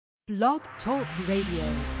Blog Talk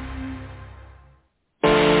Radio.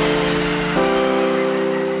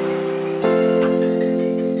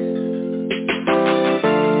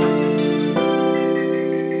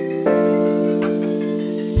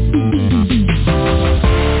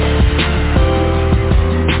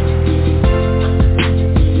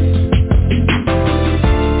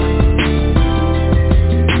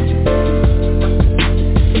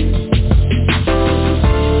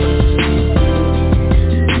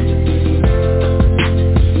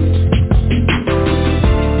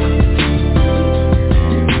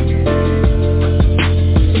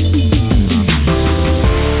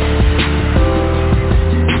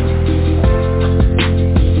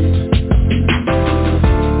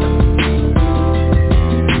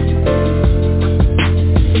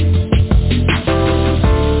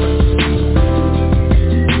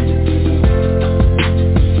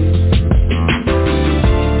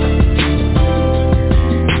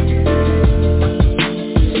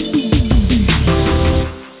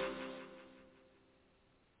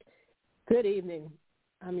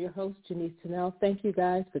 Thank you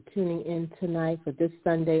guys for tuning in tonight for this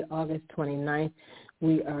Sunday, August 29th.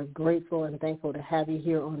 We are grateful and thankful to have you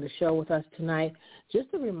here on the show with us tonight. Just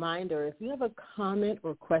a reminder, if you have a comment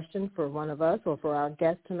or question for one of us or for our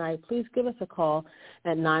guest tonight, please give us a call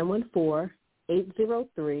at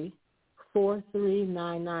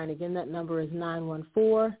 914-803-4399. Again, that number is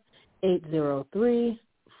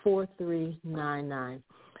 914-803-4399.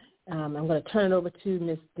 I'm going to turn it over to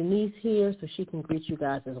Miss Denise here so she can greet you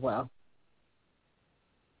guys as well.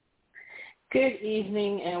 Good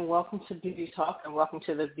evening and welcome to Beauty Talk and welcome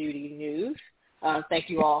to the Beauty News. Thank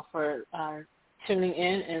you all for tuning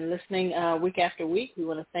in and listening week after week. We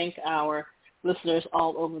want to thank our listeners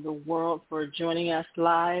all over the world for joining us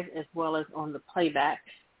live as well as on the playback.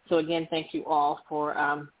 So again, thank you all for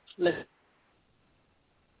listening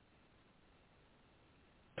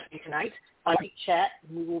tonight. On the chat,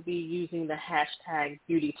 we will be using the hashtag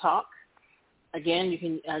Beauty Talk. Again, you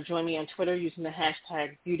can join me on Twitter using the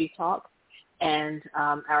hashtag Beauty Talk. And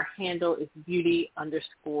our handle is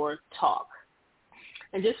beauty_talk.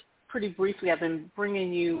 And just pretty briefly, I've been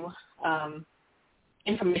bringing you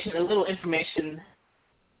information, a little information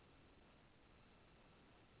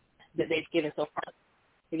that they've given so far.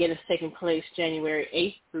 Again, it's taking place January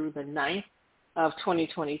 8th through the 9th of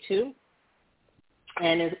 2022.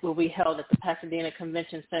 And it will be held at the Pasadena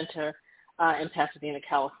Convention Center in Pasadena,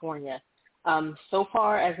 California. So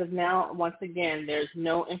far, as of now, once again, there's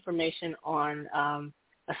no information on a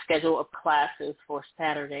schedule of classes for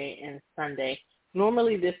Saturday and Sunday.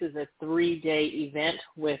 Normally, this is a 3-day event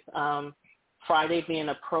with Friday being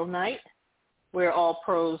a pro night where all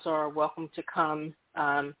pros are welcome to come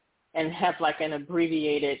and have like an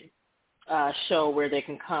abbreviated show where they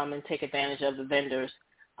can come and take advantage of the vendors,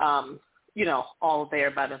 all there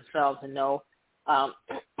by themselves and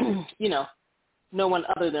no one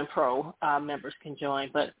other than pro members can join.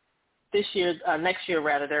 But next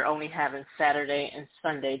year, they're only having Saturday and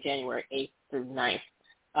Sunday, January 8th through 9th,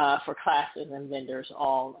 for classes and vendors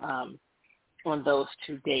all on those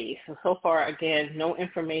 2 days. So far, again, no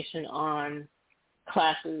information on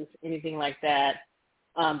classes, anything like that.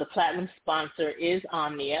 The platinum sponsor is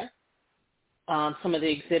Omnia. Some of the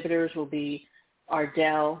exhibitors will be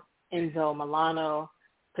Ardell, Enzo Milano,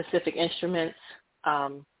 Pacific Instruments,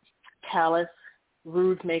 Callis,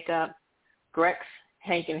 Rude Makeup, Grex,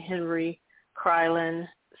 Hank and Henry, Krylin,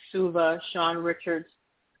 Suva, Sean Richards,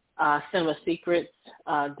 Cinema Secrets,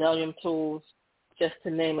 Delium Tools, just to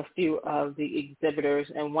name a few of the exhibitors.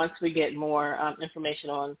 And once we get more information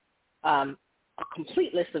on a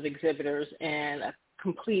complete list of exhibitors and a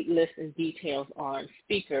complete list and details on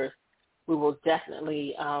speakers, we will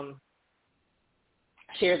definitely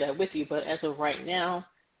share that with you. But as of right now,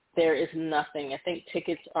 there is nothing. I think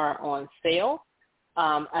tickets are on sale.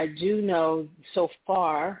 I do know so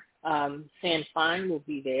far Sam Fine will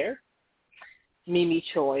be there. Mimi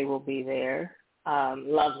Choi will be there.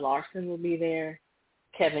 Love Larson will be there.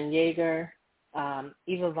 Kevin Yeager,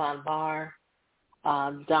 Eva Von Barr,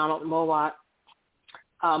 Donald Mowat,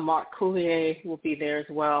 Mark Coulier will be there as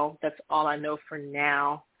well. That's all I know for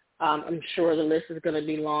now. I'm sure the list is going to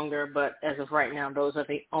be longer, but as of right now, those are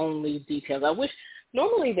the only details. I wish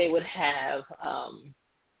normally they would have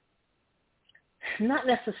not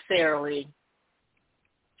necessarily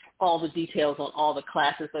all the details on all the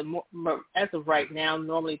classes, but more, as of right now,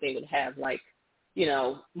 normally they would have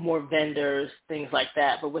more vendors, things like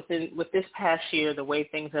that. But with this past year, the way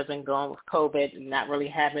things have been going with COVID and not really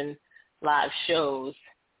having live shows,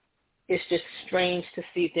 it's just strange to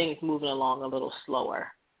see things moving along a little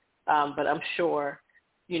slower. But I'm sure,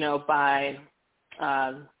 by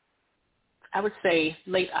I would say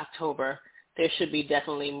late October, there should be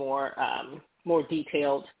definitely more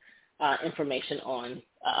detailed information on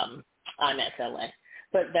IMATS LA.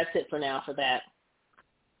 But that's it for now for that.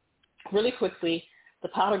 Really quickly, the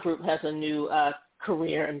Powder Group has a new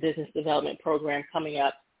career and business development program coming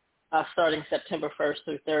up starting September 1st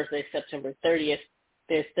through Thursday, September 30th.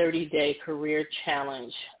 Their 30-day career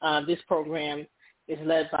challenge. This program is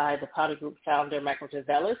led by the Powder Group founder, Michael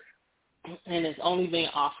DeVellis, and is only being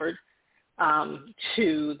offered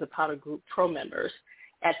to the Powder Group Pro members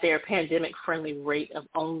at their pandemic-friendly rate of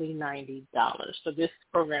only $90. So this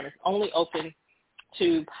program is only open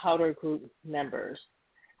to Powder Group members.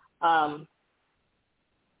 For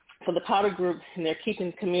the Powder Group, and they're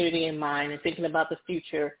keeping community in mind and thinking about the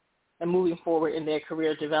future and moving forward in their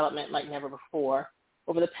career development like never before.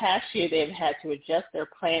 Over the past year, they've had to adjust their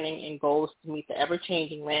planning and goals to meet the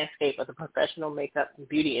ever-changing landscape of the professional makeup and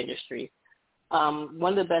beauty industry. One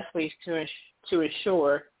of the best ways to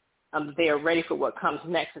ensure they are ready for what comes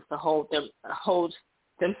next is to hold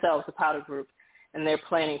themselves, the Powder Group, and their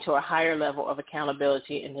planning to a higher level of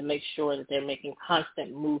accountability and to make sure that they're making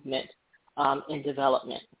constant movement in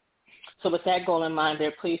development. So with that goal in mind,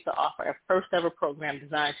 they're pleased to offer a first-ever program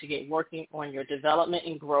designed to get working on your development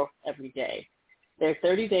and growth every day. Their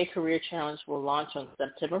 30-day career challenge will launch on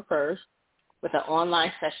September 1st with an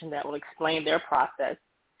online session that will explain their process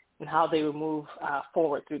and how they will move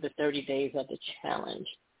forward through the 30 days of the challenge.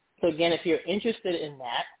 So again, if you're interested in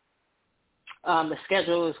that, the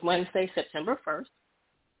schedule is Wednesday, September 1st.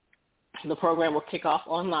 The program will kick off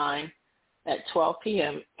online at 12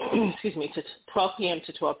 p.m. to 12 p.m.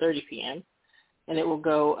 to 12:30 p.m. and it will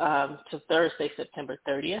go to Thursday, September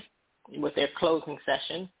 30th, with their closing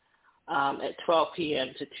session at 12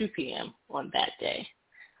 p.m. to 2 p.m. on that day.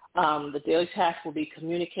 The daily task will be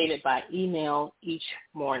communicated by email each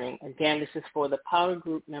morning. Again, this is for the Powder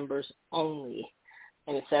Group members only,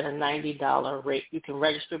 and it's at a $90 rate. You can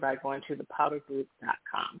register by going to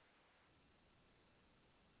thepowdergroup.com.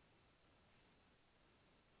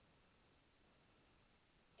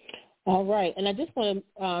 All right, and I just want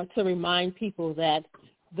to remind people that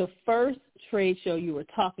the first trade show you were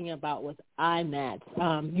talking about was IMATS.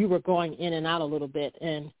 You were going in and out a little bit,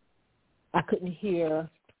 and I couldn't hear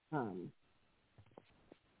the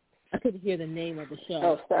name of the show.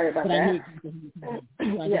 Oh, sorry about that.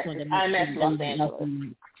 Yes, IMATS Los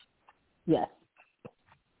Angeles. Yes.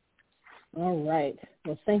 All right.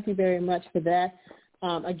 Well, thank you very much for that.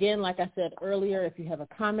 Again, like I said earlier, if you have a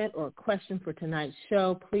comment or a question for tonight's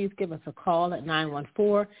show, please give us a call at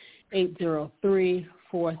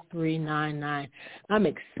 914-803-4399. I'm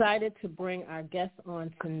excited to bring our guest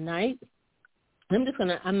on tonight. I'm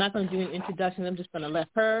not going to do an introduction. I'm just going to let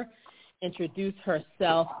her introduce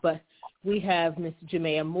herself. But we have Miss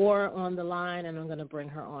Jamaya Moore on the line, and I'm going to bring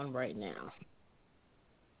her on right now.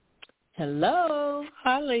 Hello.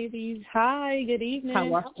 Hi, ladies. Hi. Good evening.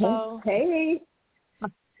 How are you? Hey.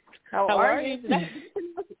 How are you?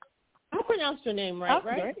 I pronounced your name right,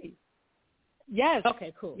 right? Great. Yes.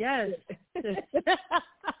 Okay, cool. Yes.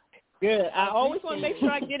 Good. I always want to make sure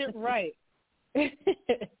I get it right.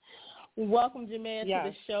 Welcome, Jamaya,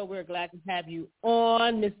 to the show. We're glad to have you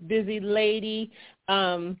on, Miss Busy Lady.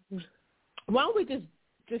 Why don't we just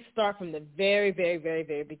start from the very, very, very,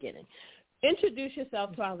 very beginning? Introduce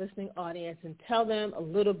yourself to our listening audience and tell them a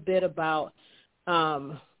little bit about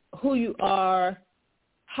who you are,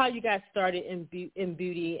 how you got started in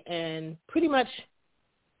beauty, and pretty much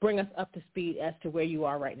bring us up to speed as to where you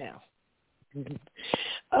are right now.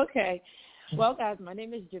 Okay. Well, guys, my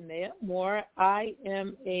name is Jamaya Moore. I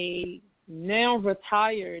am a now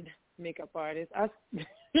retired makeup artist.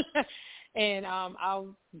 And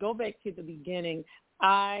I'll go back to the beginning.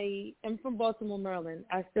 I am from Baltimore, Maryland.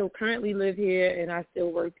 I still currently live here, and I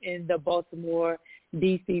still work in the Baltimore,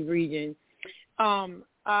 D.C. region.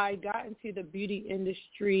 I got into the beauty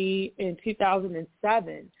industry in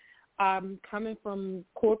 2007. I'm coming from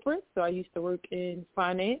corporate, so I used to work in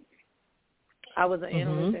finance. I was an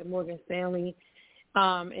analyst at Morgan Stanley,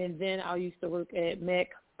 and then I used to work at MAC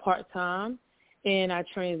part-time, and I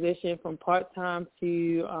transitioned from part-time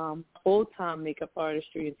to full-time makeup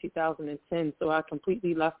artistry in 2010. So I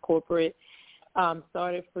completely left corporate,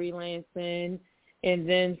 started freelancing, and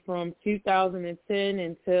then from 2010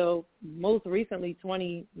 until most recently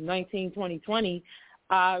 2019, 2020,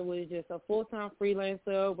 I was just a full-time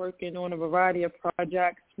freelancer working on a variety of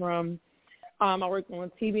projects from I worked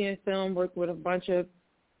on TV and film, worked with a bunch of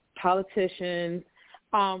politicians,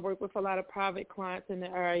 worked with a lot of private clients in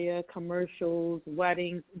the area, commercials,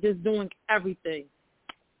 weddings, just doing everything.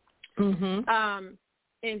 In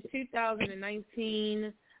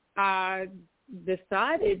 2019, I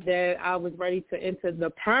decided that I was ready to enter the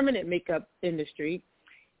permanent makeup industry.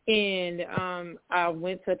 And I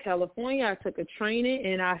went to California. I took a training,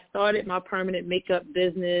 and I started my permanent makeup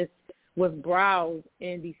business with brows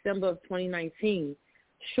in December of 2019.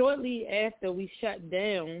 Shortly after we shut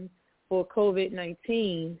down for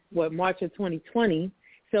COVID-19, March of 2020.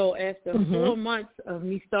 So after 4 months of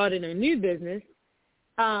me starting a new business,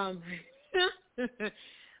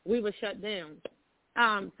 we were shut down.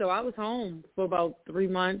 So I was home for about 3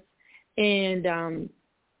 months, and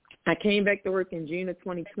I came back to work in June of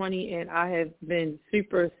 2020, and I have been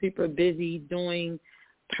super, super busy doing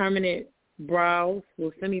permanent brows,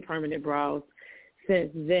 semi-permanent brows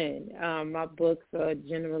since then. My books are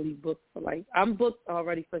generally booked for I'm booked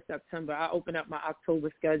already for September. I open up my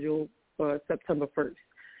October schedule for September 1st.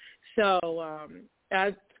 So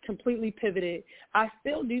I completely pivoted. I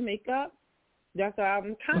still do makeup. That's why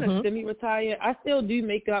I'm kind of semi-retired. I still do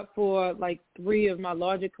makeup for 3 of my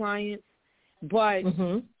larger clients, but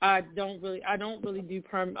I don't really do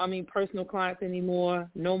personal clients anymore.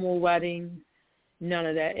 No more weddings, none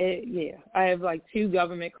of that. I have 2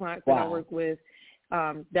 government clients that I work with.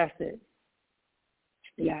 That's it.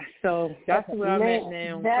 Yeah, so that's where I'm at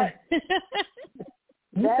now.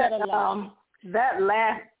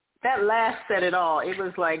 That last said it all. It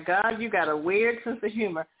was like, God, you got a weird sense of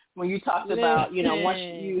humor when you talked about, once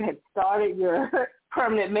you had started your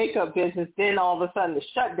permanent makeup business, then all of a sudden the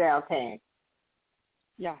shutdown came.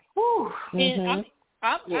 Yeah. Whew. And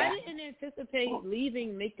I didn't anticipate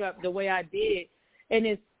leaving makeup the way I did, and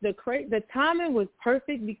it's the timing was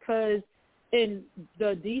perfect because in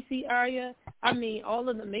the DC area, all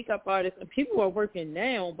of the makeup artists and people are working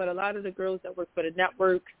now, but a lot of the girls that work for the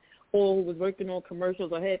networks or who was working on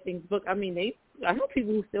commercials or had things booked, I know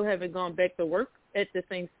people who still haven't gone back to work at the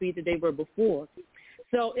same speed that they were before.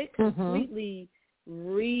 So it completely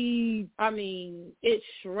it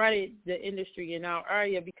shredded the industry in our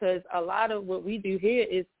area because a lot of what we do here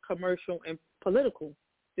is commercial and political.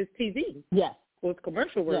 It's TV. Yes. Or it's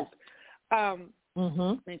commercial work. Yes.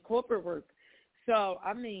 And corporate work. So,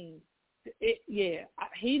 he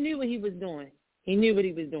knew what he was doing. He knew what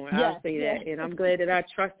he was doing. Yes. I'll say that. And I'm glad that I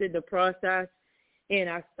trusted the process and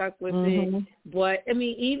I stuck with it. But,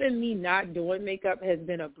 even me not doing makeup has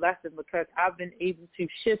been a blessing because I've been able to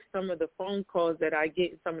shift some of the phone calls that I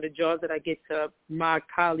get, some of the jobs that I get to my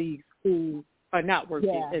colleagues who are not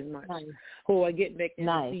working as much, who are getting back in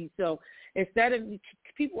the seat. So instead of,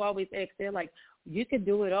 people always ask, they're like, you could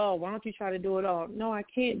do it all. Why don't you try to do it all? No, I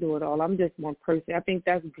can't do it all. I'm just one person. I think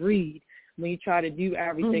that's greed when you try to do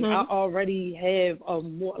everything. I already have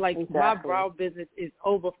my brow business is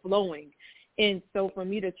overflowing. And so for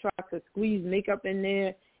me to try to squeeze makeup in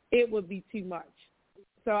there, it would be too much.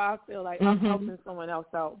 So I feel like I'm helping someone else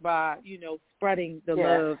out by, spreading the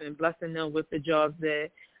love and blessing them with the jobs that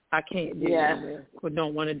I can't do or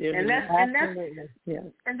don't want to do. And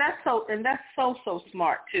that's so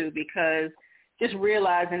smart too, because just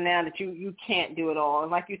realizing now that you can't do it all.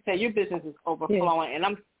 And like you said, your business is overflowing, and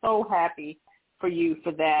I'm so happy for you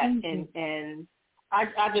for that. And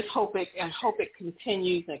I just hope it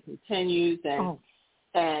continues and it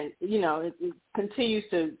continues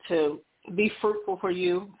to be fruitful for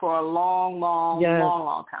you for a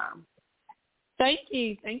long time. Thank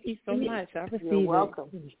you so much. I appreciate it. You're welcome.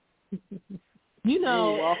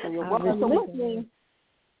 You're welcome. You're welcome.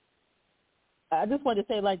 I just wanted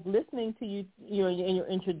to say, listening to you, in your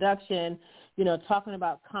introduction, talking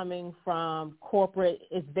about coming from corporate,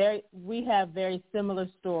 we have very similar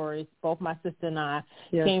stories. Both my sister and I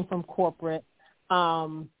came from corporate.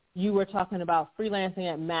 You were talking about freelancing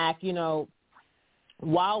at MAC.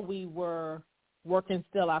 While we were working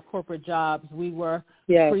still our corporate jobs, we were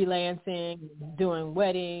freelancing, doing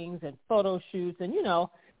weddings and photo shoots, and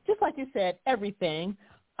just like you said, everything.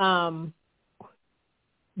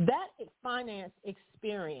 That finance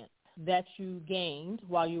experience that you gained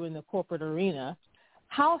while you were in the corporate arena,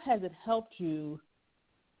 how has it helped you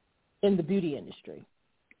in the beauty industry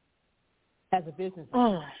as a business?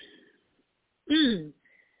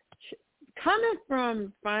 Coming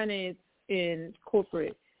from finance in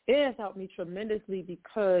corporate, it has helped me tremendously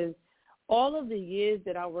because all of the years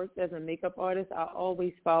that I worked as a makeup artist, I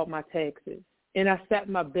always filed my taxes and I set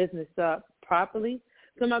my business up properly.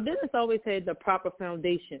 So my business always had the proper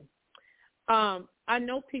foundation. I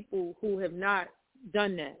know people who have not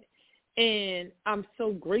done that, and I'm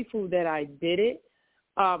so grateful that I did it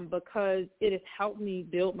because it has helped me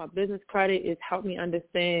build my business credit. It's helped me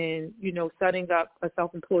understand, setting up a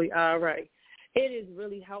self-employed IRA. It has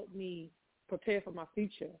really helped me prepare for my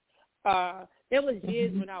future it was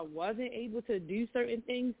years when I wasn't able to do certain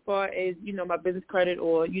things as far as, my business credit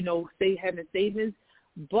or, having savings.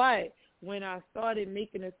 But when I started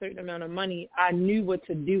making a certain amount of money, I knew what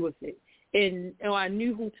to do with it. And I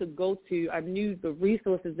knew who to go to. I knew the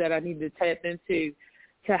resources that I needed to tap into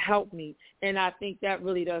to help me. And I think that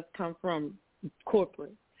really does come from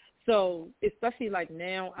corporate. So especially like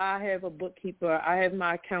now, I have a bookkeeper. I have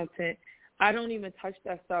my accountant. I don't even touch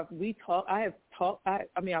that stuff. I call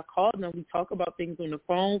them. We talk about things on the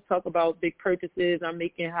phone, talk about big purchases I'm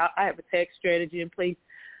making, how I have a tax strategy in place.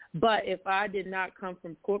 But if I did not come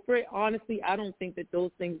from corporate, honestly, I don't think that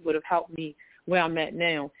those things would have helped me where I'm at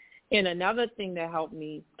now. And another thing that helped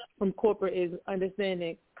me from corporate is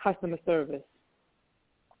understanding customer service.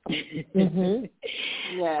 Yeah.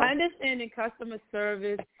 Understanding customer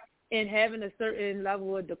service and having a certain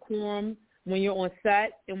level of decorum when you're on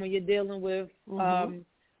set and when you're dealing with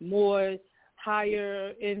more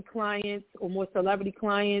higher-end clients or more celebrity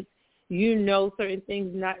clients. Certain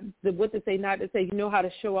things, what to say, not to say. You know how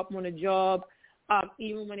to show up on a job,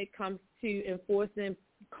 even when it comes to enforcing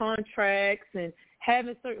contracts and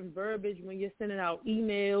having certain verbiage when you're sending out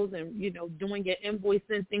emails and, doing your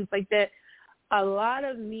invoicing, things like that. A lot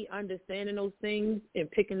of me understanding those things and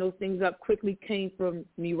picking those things up quickly came from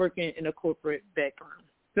me working in a corporate background.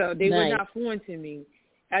 So they were not foreign to me.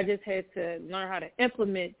 I just had to learn how to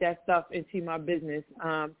implement that stuff into my business.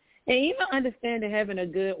 And even understanding having a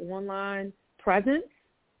good online presence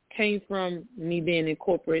came from me being in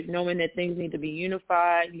corporate, knowing that things need to be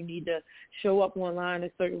unified. You need to show up online a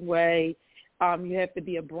certain way. You have to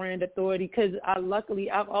be a brand authority because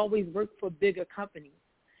I've always worked for bigger companies.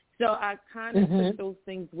 So I kind of took those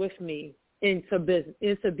things with me into business,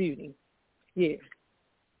 into beauty. Yeah.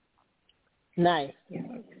 Nice. Yeah.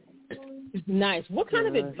 Nice. What kind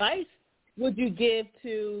of advice would you give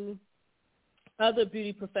to other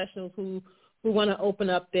beauty professionals who want to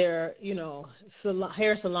open up their,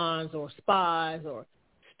 hair salons or spas or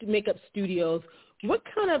makeup studios? What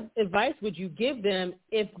kind of advice would you give them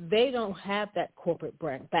if they don't have that corporate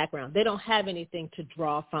background? They don't have anything to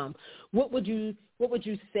draw from. What would you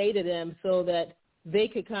say to them so that they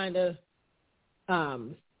could kind of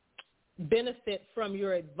benefit from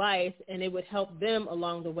your advice and it would help them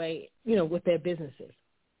along the way, with their businesses?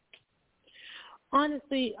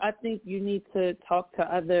 Honestly, I think you need to talk to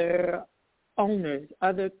other owners,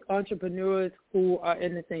 other entrepreneurs who are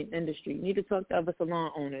in the same industry. You need to talk to other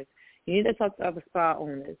salon owners. You need to talk to other spa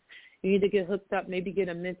owners. You need to get hooked up, maybe get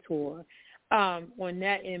a mentor on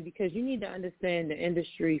that end because you need to understand the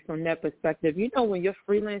industry from that perspective. When you're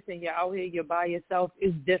freelancing, you're out here, you're by yourself,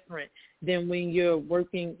 it's different than when you're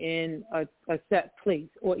working in a set place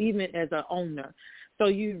or even as an owner. So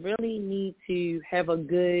you really need to have a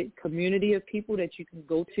good community of people that you can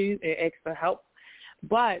go to and ask for help.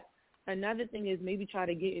 But another thing is maybe try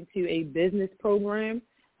to get into a business program,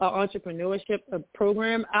 entrepreneurship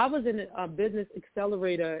program. I was in a business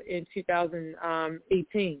accelerator in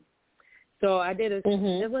 2018. So I did it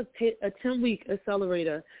was a 10-week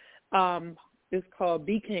accelerator. It's called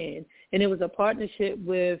BCAN, and it was a partnership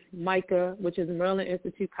with MICA, which is Maryland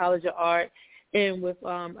Institute College of Art, and with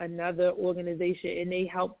another organization, and they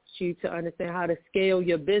helped you to understand how to scale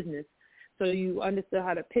your business. So you understood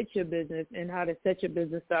how to pitch your business and how to set your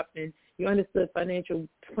business up, and you understood financial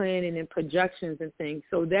planning and projections and things.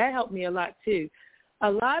 So that helped me a lot too. A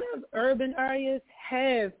lot of urban areas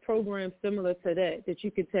have programs similar to that you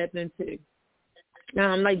could tap into.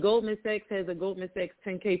 Like Goldman Sachs has a Goldman Sachs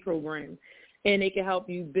 10K program, and they can help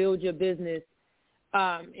you build your business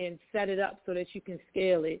and set it up so that you can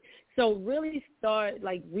scale it. So really start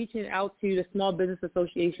like reaching out to the Small Business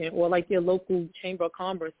Association or like your local Chamber of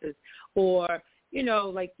Commerce's or,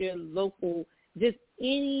 like your local, just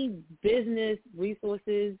any business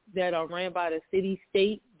resources that are ran by the city,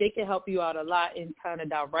 state. They can help you out a lot and kind of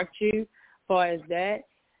direct you as far as that.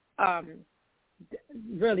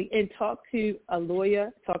 Really, and talk to a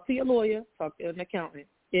lawyer, talk to an accountant.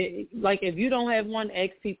 Like if you don't have one,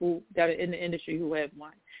 ask people that are in the industry who have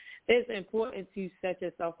one. It's important to set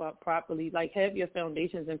yourself up properly, like have your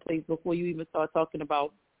foundations in place before you even start talking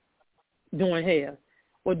about doing hair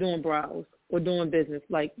or doing brows or doing business.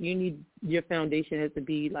 Like your foundation has to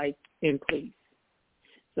be like in place.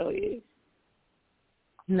 So yeah.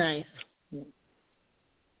 Nice.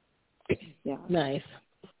 Yeah. Nice.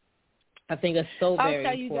 I think that's so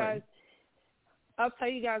very important. I'll tell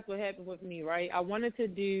you guys what happened with me, right? I wanted to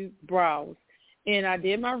do brows, and I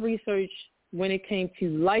did my research when it came to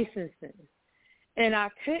licensing. And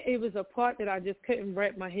it was a part that I just couldn't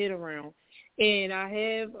wrap my head around. And I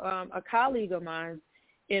have a colleague of mine,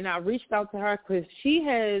 and I reached out to her because she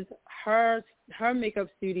has her her makeup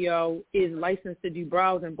studio is licensed to do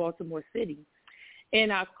brows in Baltimore City.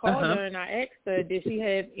 And I called her and I asked her, did she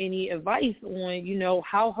have any advice on, you know,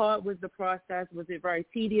 how hard was the process? Was it very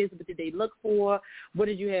tedious? What did they look for? What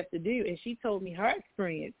did you have to do? And she told me her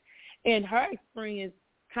experience. And her experience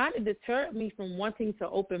kind of deterred me from wanting to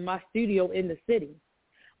open my studio in the city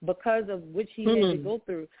because of what she had to go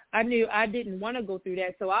through. I knew I didn't want to go through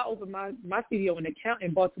that, so I opened my studio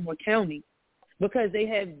in Baltimore County because they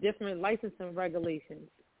have different licensing regulations.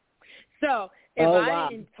 So if I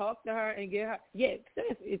didn't talk to her and get her,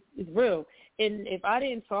 it's real. And if I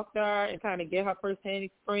didn't talk to her and kind of get her firsthand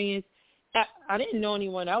experience, I didn't know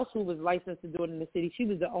anyone else who was licensed to do it in the city. She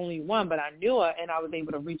was the only one, but I knew her, and I was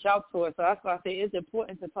able to reach out to her. So that's why I say it's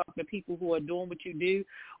important to talk to people who are doing what you do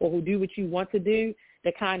or who do what you want to do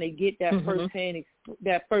to kind of get that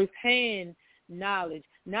firsthand knowledge.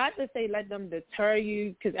 Not to say let them deter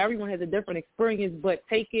you, because everyone has a different experience, but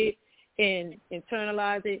take it and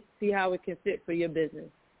internalize it, see how it can fit for your business.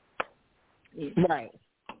 Yeah. Right.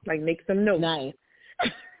 Like make some notes. Nice.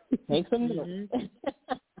 Make some notes.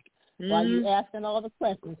 While you're asking all the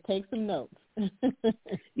questions, take some notes.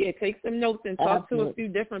 Yeah, take some notes and talk to a few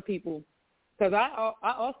different people. Because I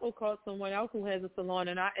also called someone else who has a salon,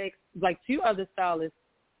 and I asked like 2 other stylists,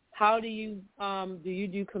 how do you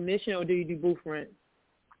do commission or do you do booth rent?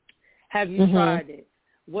 Have you tried it?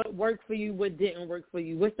 What worked for you? What didn't work for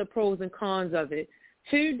you? What's the pros and cons of it?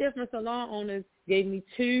 2 different salon owners gave me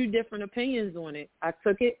 2 different opinions on it. I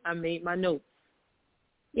took it. I made my notes.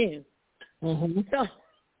 Yeah. So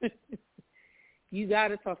you got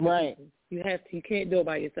to talk to people. You have to. You can't do it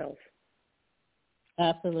by yourself.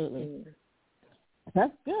 Absolutely. Yeah.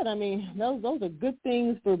 That's good. I mean, those are good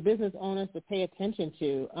things for business owners to pay attention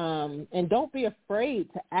to. And don't be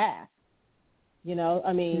afraid to ask. You know,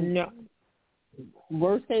 I mean,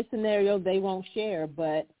 worst case scenario, they won't share,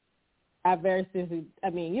 but there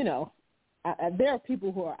are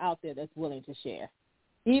people who are out there that's willing to share.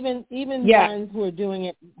 Even ones who are doing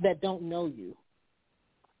it that don't know you.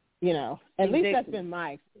 You know, at least that's been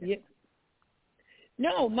my experience. Yeah.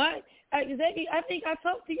 No, exactly. I think I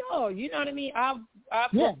talked to y'all. You know what I mean?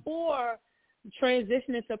 Before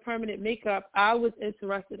transitioning to permanent makeup, I was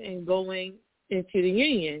interested in going into the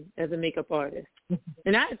union as a makeup artist.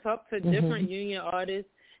 And I talked to different union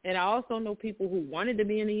artists, and I also know people who wanted to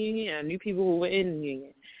be in the union. I knew people who were in the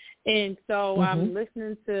union. And so I'm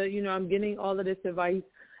listening to, I'm getting all of this advice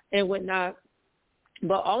and whatnot.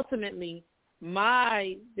 But ultimately,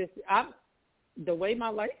 the way my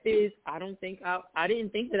life is, I didn't think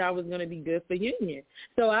that I was going to be good for union.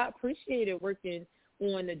 So I appreciated working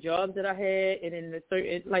on the jobs that I had, and in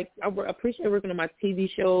I appreciate working on my TV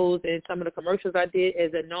shows and some of the commercials I did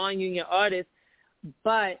as a non-union artist.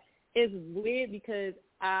 But it's weird because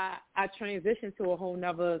I transitioned to a whole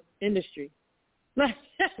nother industry. I'm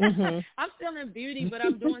still in beauty, but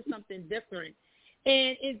I'm doing something different.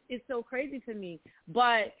 And it's so crazy to me.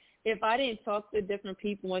 But if I didn't talk to different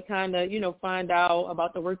people and kind of, find out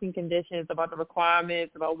about the working conditions, about the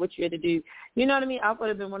requirements, about what you had to do, you know what I mean? I would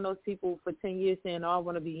have been one of those people for 10 years saying, I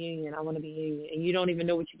want to be union, and you don't even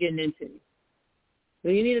know what you're getting into. So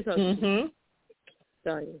you need to talk to people.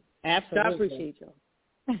 Sorry. Absolutely. So I appreciate y'all.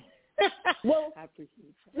 Well, I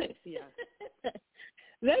appreciate y'all. Yeah.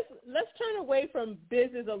 Let's turn away from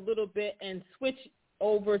business a little bit and switch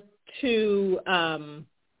over to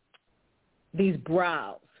these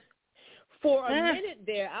brows. For a minute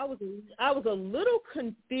there, I was a little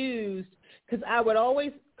confused because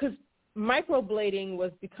microblading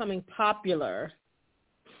was becoming popular,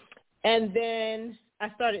 and then I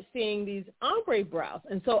started seeing these ombre brows,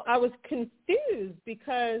 and so I was confused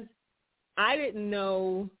because I didn't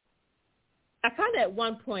know. I kind of at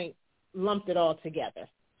one point lumped it all together.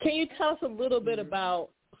 Can you tell us a little bit about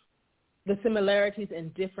the similarities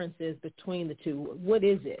and differences between the two? What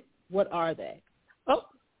is it? What are they? Oh,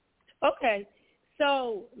 okay.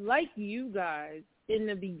 So like you guys in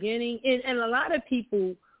the beginning, and a lot of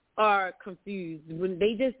people are confused. When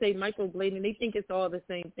they just say microblading, they think it's all the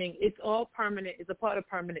same thing. It's all permanent. It's a part of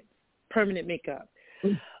permanent makeup.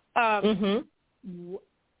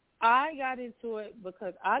 I got into it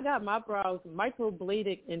because I got my brows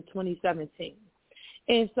microbladed in 2017.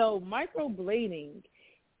 And so microblading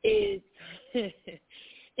is, the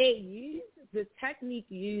technique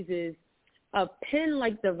uses a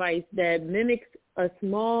pin-like device that mimics a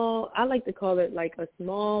small, I like to call it like a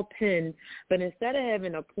small pin, but instead of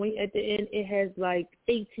having a point at the end, it has like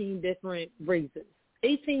 18 different razors,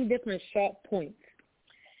 18 different sharp points.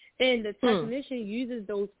 And the technician uses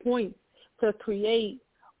those points to create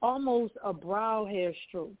almost a brow hair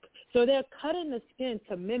stroke. So they're cutting the skin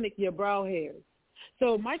to mimic your brow hairs.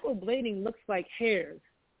 So microblading looks like hairs.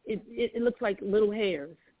 It looks like little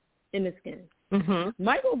hairs in the skin. Mm-hmm.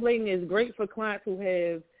 Microblading is great for clients who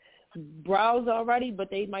have brows already, but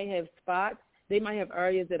they might have spots. They might have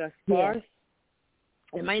areas that are sparse.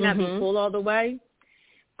 It might not be full all the way.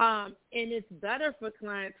 And it's better for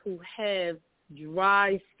clients who have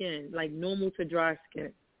dry skin, like normal to dry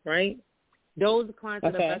skin, right? Those clients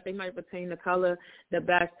are the best. They might retain the color the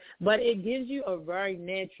best, but it gives you a very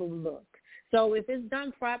natural look. So if it's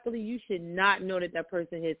done properly, you should not know that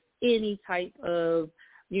person has any type of,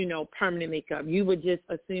 permanent makeup. You would just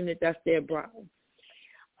assume that that's their brow.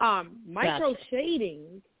 Micro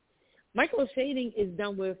shading is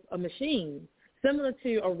done with a machine similar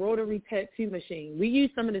to a rotary tattoo machine. We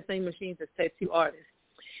use some of the same machines as tattoo artists.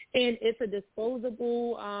 And it's a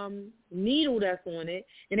disposable needle that's on it,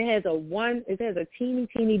 and it has a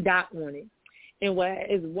teeny dot on it, and what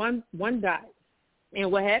is one dot.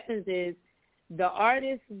 And what happens is the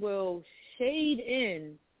artist will shade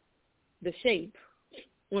in the shape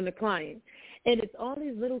on the client, and it's all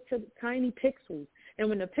these little tiny pixels. And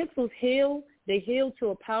when the pixels heal, they heal to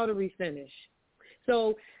a powdery finish.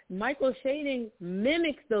 So micro shading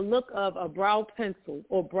mimics the look of a brow pencil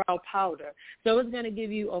or brow powder. So it's going to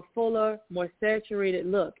give you a fuller, more saturated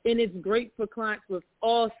look. And it's great for clients with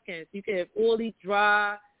all skins. You can have oily,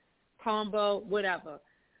 dry, combo, whatever.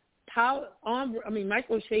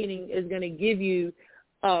 Micro shading is going to give you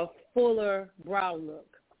a fuller brow look.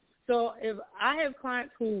 So if I have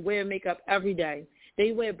clients who wear makeup every day,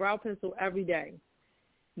 they wear brow pencil every day,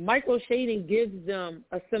 micro shading gives them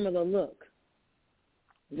a similar look.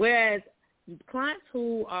 Whereas clients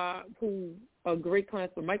who are great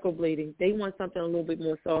clients for microblading, they want something a little bit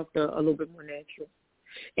more softer, a little bit more natural.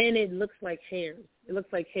 And it looks like hairs. It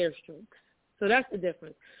looks like hair strokes. So that's the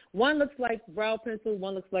difference. One looks like brow pencil,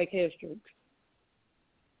 one looks like hair strokes.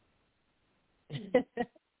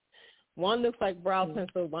 One looks like brow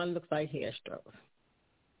pencil, one looks like hair strokes.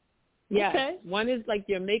 Yeah. Okay. One is like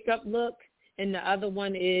your makeup look, and the other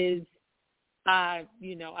one is, I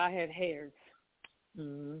have hairs.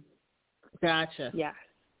 Mm-hmm. Gotcha. Yeah.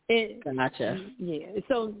 Gotcha. Yeah.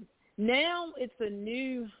 So now it's a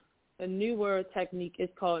newer technique.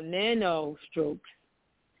 It's called nano strokes.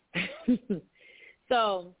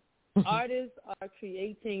 So artists are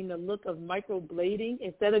creating the look of microblading.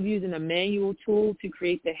 Instead of using a manual tool to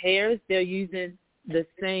create the hairs, they're using the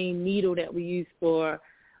same needle that we use for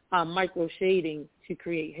micro shading to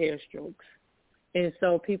create hair strokes. And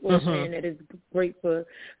so people are saying that it's great for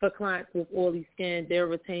clients with oily skin. They're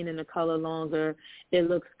retaining the color longer. It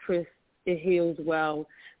looks crisp. It heals well.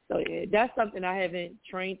 So yeah, that's something I haven't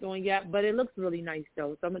trained on yet, but it looks really nice,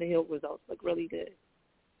 though. Some of the health results look really good.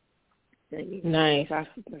 Nice.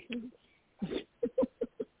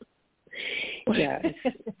 Yes.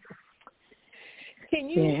 Can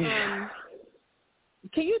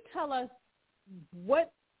you tell us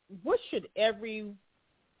what should everyone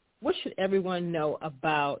know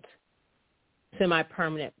about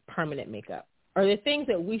permanent makeup? Are there things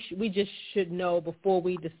that we just should know before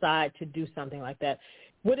we decide to do something like that?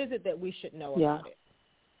 What is it that we should know about it?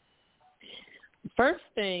 First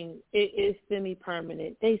thing, it is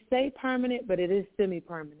semi-permanent. They say permanent, but it is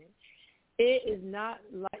semi-permanent. It is not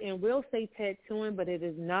like, and we'll say tattooing, but it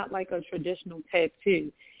is not like a traditional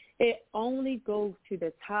tattoo. It only goes to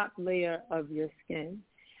the top layer of your skin,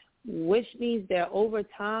 which means that over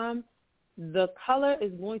time, the color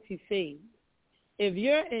is going to fade. If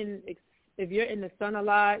you're in the sun a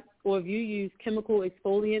lot, or if you use chemical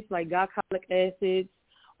exfoliants like glycolic acids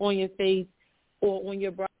on your face or on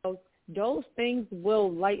your brows, those things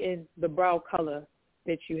will lighten the brow color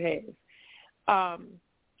that you have.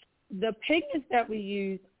 The pigments that we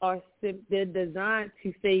use they're designed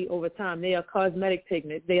to fade over time. They are cosmetic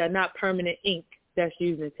pigments. They are not permanent ink that's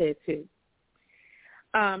used in tattoo.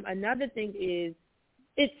 Another thing is,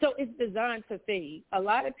 it's designed to fade. A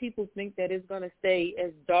lot of people think that it's going to stay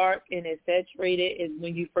as dark and as saturated as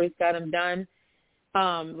when you first got them done,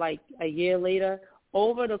 like a year later.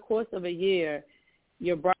 Over the course of a year,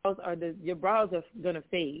 your brows are going to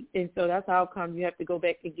fade, and so that's how come you have to go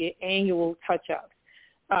back and get annual touch-ups.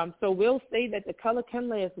 So we'll say that the color can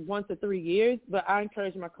last 1 to 3 years, but I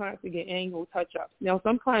encourage my clients to get annual touch-ups. Now,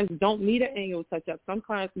 some clients don't need an annual touch-up. Some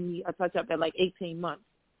clients need a touch-up at like 18 months.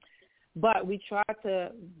 But we try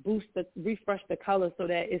to refresh the color so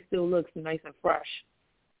that it still looks nice and fresh.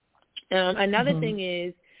 Another thing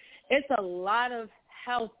is, it's a lot of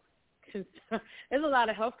health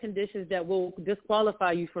conditions that will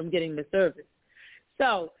disqualify you from getting the service.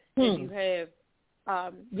 So if you have,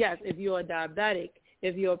 if you're a diabetic,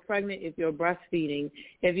 if you're pregnant, if you're breastfeeding,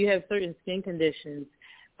 if you have certain skin conditions,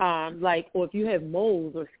 or if you have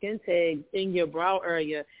moles or skin tags in your brow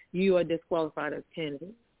area, you are disqualified as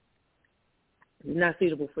candidate. Not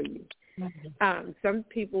suitable for you. Some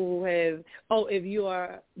people who have, if you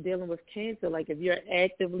are dealing with cancer, like if you're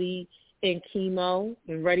actively in chemo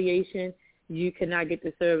and radiation, you cannot get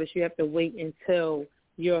the service. You have to wait until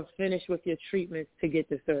you're finished with your treatments to get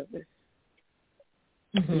the service.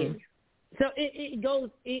 Mm-hmm. Yeah. So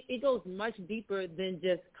it goes much deeper than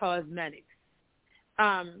just cosmetics.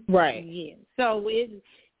 Right. Yeah. So it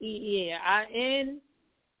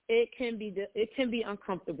can be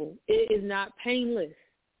uncomfortable. It is not painless.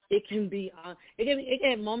 It can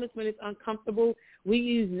have moments when it's uncomfortable. We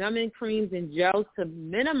use numbing creams and gels to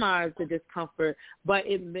minimize the discomfort, but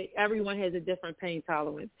everyone has a different pain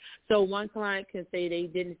tolerance. So one client can say they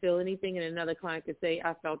didn't feel anything, and another client can say,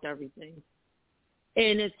 I felt everything.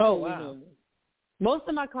 And it's totally normal. Most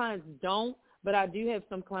of my clients don't, but I do have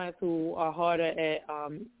some clients who are harder at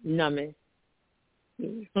numbing.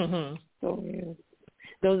 Mm-hmm. So, yeah.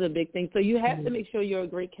 Those are big things. So you have to make sure you're a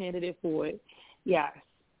great candidate for it. Yes,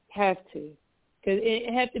 have to. Because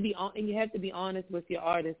you have to be honest with your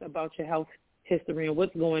artist about your health history and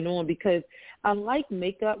what's going on. Because unlike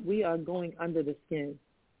makeup, we are going under the skin.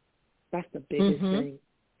 That's the biggest thing.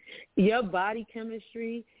 Your body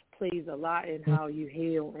chemistry plays a lot in how you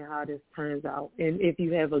heal and how this turns out. And if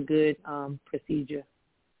you have a good procedure.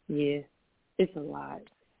 Yeah, it's a lot.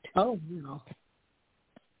 Oh, no.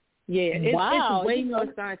 Yeah, it's way more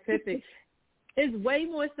scientific. It's way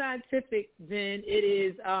more scientific than it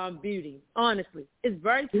is beauty, honestly. It's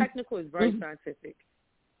very technical. It's very scientific.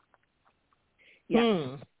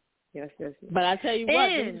 Yeah. Yes. But I tell you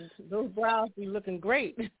what, those brows be looking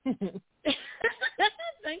great.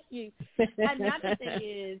 Thank you. Another thing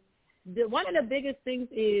is, one of the biggest things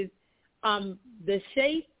is the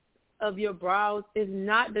shape of your brows is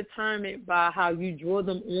not determined by how you draw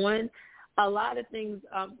them on. A lot of things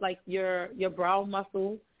like your brow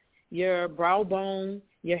muscle, your brow bone,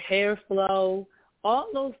 your hair flow, all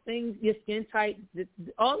those things, your skin type,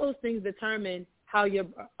 all those things determine how your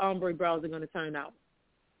ombre brows are going to turn out.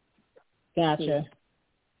 Gotcha.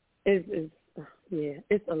 It's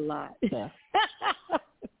a lot. Yeah.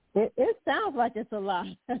 It sounds like it's a lot.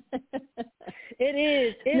 It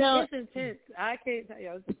is. It's intense. I can't tell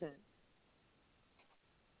you, it's intense.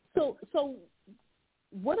 So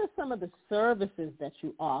what are some of the services that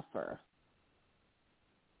you offer?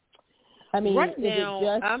 I mean, right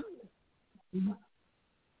now,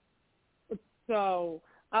 so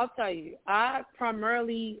I'll tell you, I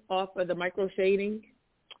primarily offer the micro shading.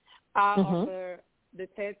 I offer the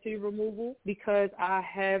tattoo removal because I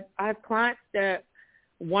have clients that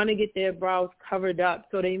want to get their brows covered up.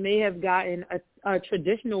 So they may have gotten a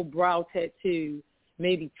traditional brow tattoo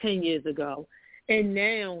maybe 10 years ago. And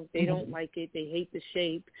now they don't like it, they hate the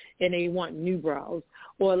shape, and they want new brows.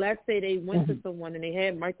 Or let's say they went to someone and they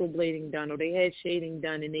had microblading done or they had shading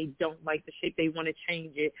done and they don't like the shape, they want to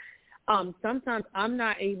change it. Sometimes I'm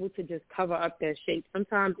not able to just cover up that shape.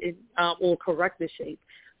 Sometimes or correct the shape.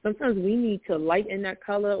 Sometimes we need to lighten that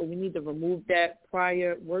color or we need to remove that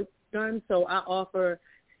prior work done. So I offer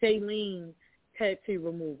saline tattoo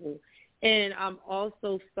removal. And I'm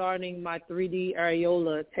also starting my 3D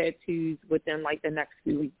areola tattoos within like the next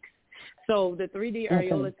few weeks. So the 3D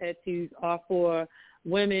areola tattoos are for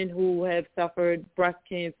women who have suffered breast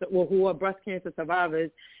cancer, or who are breast cancer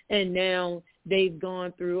survivors, and now they've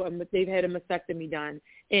gone through, they've had a mastectomy done,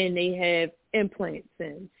 and they have implants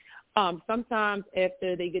in. Sometimes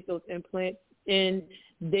after they get those implants in,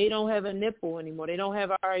 they don't have a nipple anymore. They don't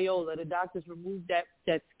have areola. The doctors remove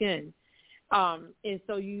that skin. And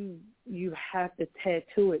so you have to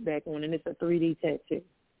tattoo it back on, and it's a 3D tattoo.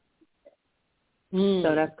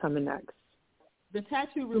 So that's coming next. The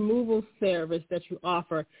tattoo removal service that you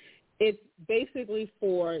offer, it's basically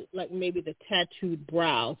for like maybe the tattooed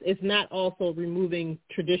brows. It's not also removing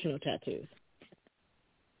traditional tattoos.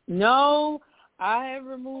 No, I have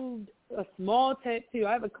removed a small tattoo.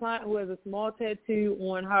 I have a client who has a small tattoo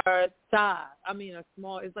on her thigh. I mean,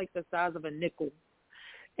 it's like the size of a nickel.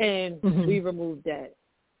 And we removed that.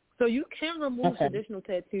 So you can remove traditional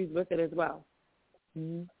tattoos with it as well.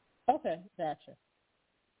 Okay, gotcha.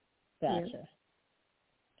 Yeah.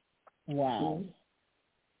 Wow.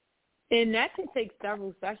 And that can take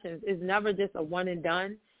several sessions. It's never just a one and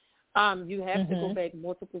done. You have to go back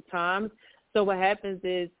multiple times. So what happens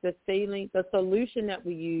is the solution that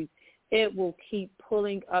we use, it will keep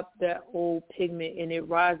pulling up that old pigment, and it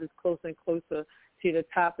rises closer and closer to the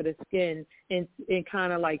top of the skin and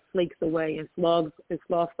kind of like flakes away and sloughs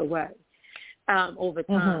away over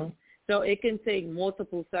time. So it can take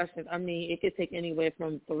multiple sessions. I mean, it could take anywhere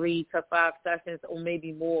from 3 to 5 sessions or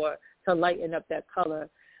maybe more to lighten up that color.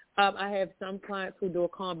 I have some clients who do a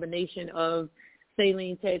combination of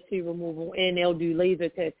saline tattoo removal and they'll do laser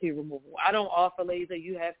tattoo removal. I don't offer laser.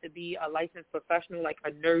 You have to be a licensed professional, like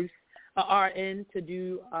a nurse, a RN, to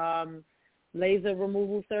do laser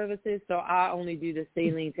removal services. So I only do the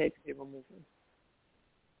saline tattoo removal.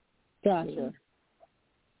 Gotcha.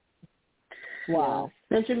 Wow.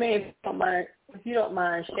 Now, Jamaya, if you don't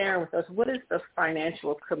mind sharing with us, what is the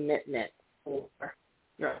financial commitment for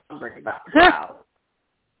your Ombre? Wow.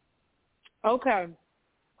 Okay.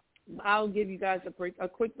 I'll give you guys a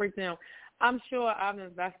quick breakdown. I'm sure I've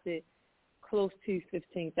invested close to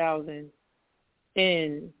 $15,000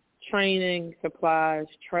 in training, supplies,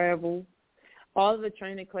 travel. All of the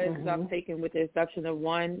training classes I've taken, with the exception of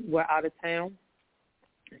one, were out of town.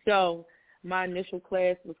 So my initial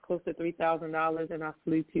class was close to $3,000, and I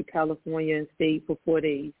flew to California and stayed for 4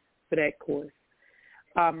 days for that course.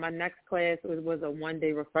 My next class was a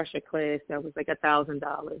one-day refresher class that was like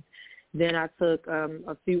 $1,000. Then I took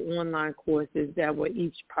a few online courses that were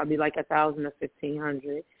each probably like $1,000 or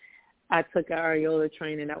 $1,500. I took an areola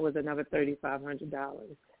training that was another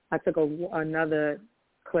 $3,500. I took another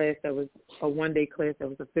class that was a one-day class that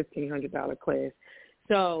was a $1,500 class.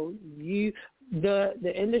 So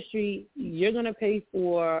the industry, you're going to pay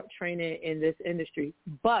for training in this industry,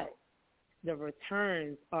 but the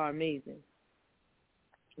returns are amazing.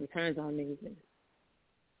 Returns are amazing.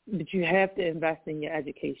 But you have to invest in your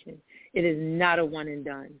education. It is not a one and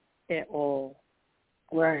done at all.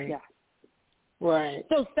 Right. Yeah. Right.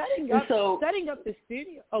 So setting up the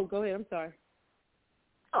studio. Oh, go ahead. I'm sorry.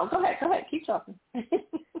 Oh, go ahead. Keep talking.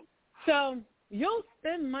 So you'll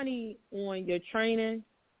spend money on your training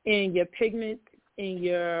and your pigments and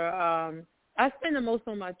your. I spend the most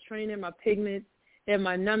on my training, my pigments, and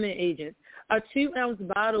my numbing agents. A 2-ounce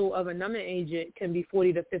bottle of a numbing agent can be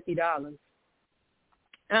 $40 to $50.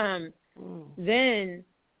 Then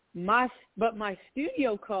my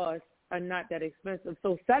studio costs are not that expensive.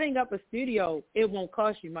 So setting up a studio, it won't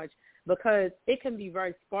cost you much because it can be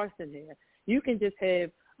very sparse in there. You can just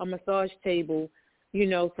have a massage table,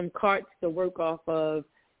 some carts to work off of.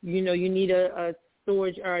 You need a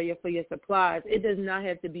storage area for your supplies. It does not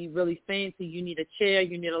have to be really fancy. You need a chair.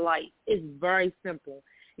 You need a light. It's very simple.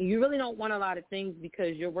 And you really don't want a lot of things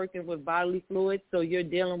because you're working with bodily fluids, so you're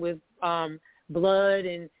dealing with blood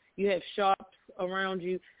and you have sharps around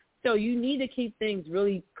you. So you need to keep things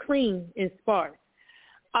really clean and sparse.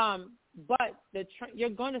 But you're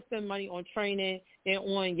going to spend money on training and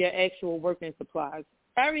on your actual working supplies.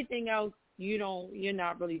 Everything else, you're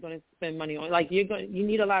not really going to spend money on. Like you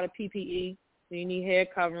need a lot of PPE. So you need hair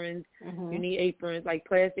coverings. You need aprons, like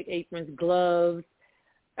plastic aprons, gloves,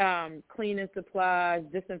 cleaning supplies,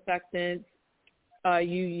 disinfectants.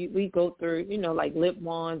 We go through, like lip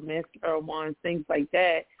wands, mascara wands, things like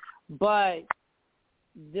that. But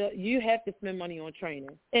you have to spend money on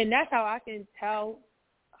training. And that's how I can tell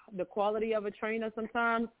the quality of a trainer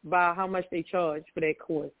sometimes, by how much they charge for their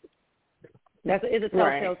course. It's a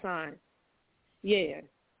telltale sign. Yeah.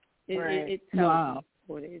 It tells you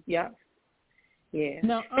what it is. Yeah. Yeah.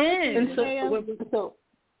 No, I'm listening. Go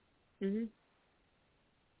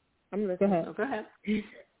ahead. Go ahead.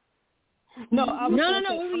 No. What were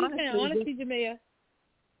you saying? Honestly, Jamaya.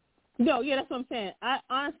 No, yeah, that's what I'm saying. I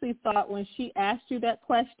honestly thought when she asked you that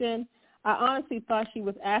question, I honestly thought she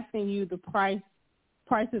was asking you the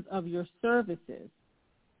prices of your services.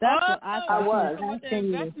 That's what I thought. I was. She was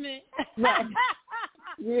asking you. Right.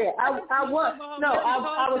 Yeah, I was. No, I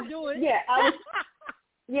was. Yeah, I was.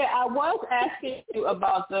 Yeah, I was asking you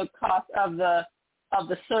about the cost of the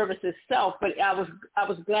service itself, but I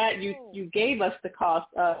was glad you gave us the cost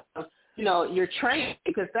of your training,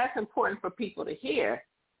 because that's important for people to hear.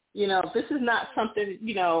 This is not something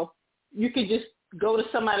you can just go to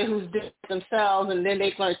somebody who's doing it themselves and then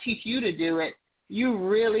they're going to teach you to do it. You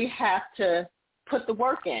really have to put the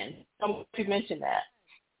work in. You mentioned that.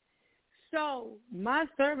 So my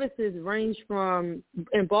services range from,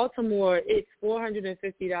 in Baltimore, it's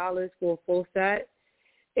 $450 for a full set.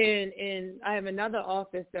 And I have another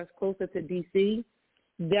office that's closer to D.C.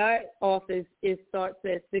 That office, it starts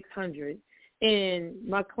at $600. And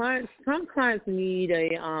some clients need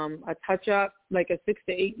a touch-up, like a 6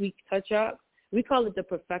 to 8 week touch-up. We call it the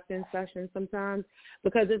perfecting session sometimes,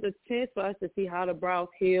 because it's a chance for us to see how the brow's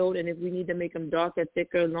healed and if we need to make them darker,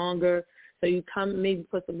 thicker, longer. So you maybe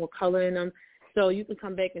put some more color in them. So you can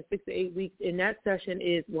come back in 6 to 8 weeks, and that session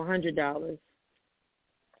is $100.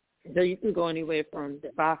 So you can go anywhere from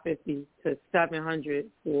 $550 to $700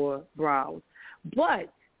 for brows.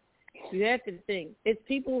 But You have to think. It's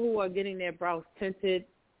people who are getting their brows tinted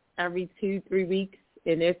every 2-3 weeks,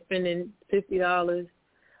 and they're spending $50.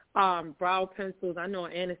 Brow pencils. I know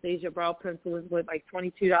Anastasia brow pencil is worth like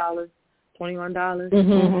 $22, $21.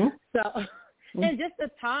 Mm-hmm. So, and just the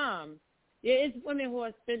time. Yeah, it's women who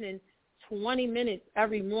are spending 20 minutes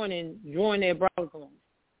every morning drawing their brows on.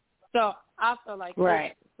 So I feel like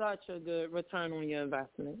it's such a good return on your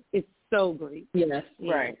investment. It's so great. Yes,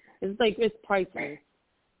 yeah. Right. It's like it's priceless. Right.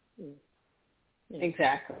 Yeah.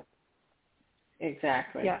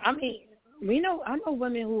 Exactly. Yeah, I mean, I know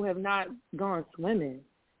women who have not gone swimming.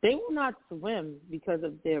 They will not swim because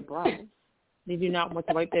of their brows. They do not want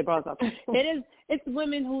to wipe their brows off. It's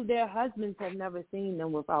women who their husbands have never seen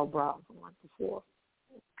them without brows on before.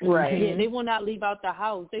 Right. Yeah, they will not leave out the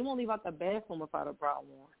house. They won't leave out the bathroom without a brow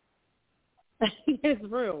on. It's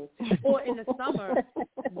real. Or in the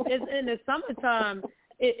summertime,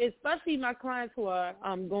 especially my clients who are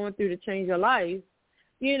going through the change of life,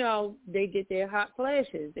 they get their hot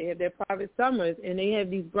flashes. They have their private summers, and they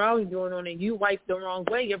have these brows going on, and you wipe the wrong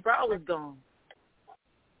way, your brow is gone.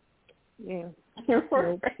 Yeah. It's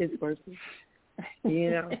worth it. It's worth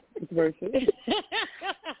it.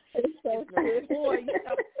 It's so true.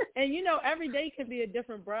 And, every day can be a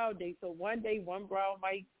different brow day. So one day one brow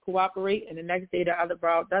might cooperate, and the next day the other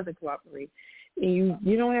brow doesn't cooperate. And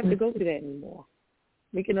you don't have to go through that anymore.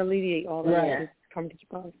 We can alleviate all of that. Just come get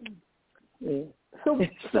your brows done. Yeah. So what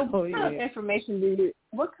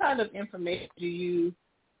kind of information do you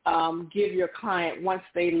give your client once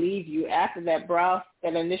they leave you after that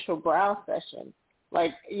initial brow session?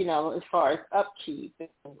 Like, as far as upkeep,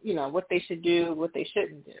 what they should do, what they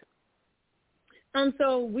shouldn't do.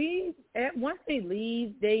 So once they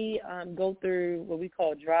leave, they go through what we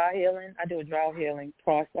call dry healing. I do a dry healing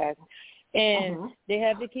process, and they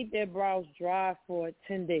have to keep their brows dry for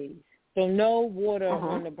 10 days. So no water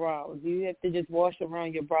on the brows. You have to just wash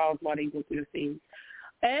around your brows while they go through the phase.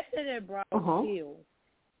 After their brows heal,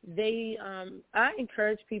 I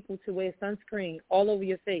encourage people to wear sunscreen all over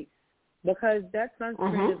your face, because that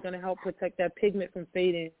sunscreen is going to help protect that pigment from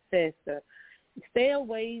fading faster. Stay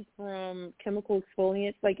away from chemical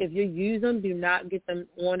exfoliants. Like if you use them, do not get them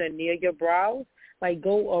on or near your brows. Like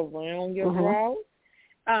go around your brows.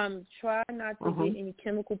 Try not to get any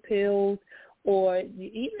chemical peels, or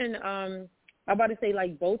even I'm about to say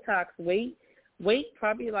like Botox. Wait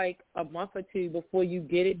probably like a month or two before you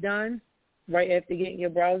get it done. Right after getting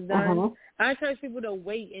your brows done. I encourage people to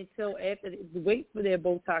wait for their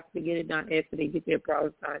Botox to get it done after they get their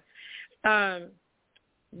brows done.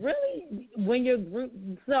 Really, when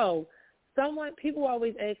people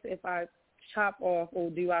always ask if I chop off or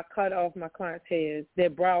do I cut off my clients' hairs, their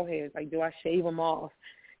brow hairs, like do I shave them off?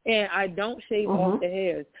 And I don't shave off the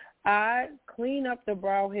hairs. I clean up the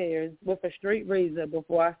brow hairs with a straight razor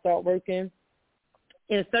before I start working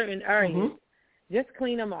in certain areas. Just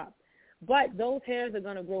clean them up. But those hairs are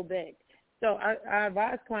going to grow back. So I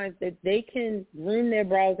advise clients that they can groom their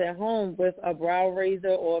brows at home with a brow razor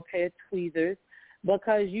or a pair of tweezers,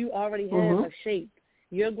 because you already have a shape.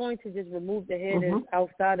 You're going to just remove the hair that's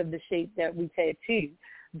outside of the shape that we tattoo.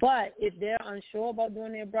 But if they're unsure about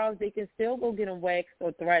doing their brows, they can still go get them waxed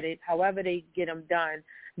or threaded, however they get them done.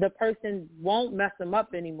 The person won't mess them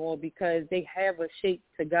up anymore because they have a shape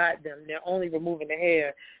to guide them. They're only removing the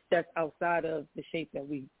hair that's outside of the shape that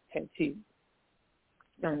we tattoo.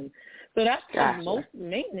 So that's the most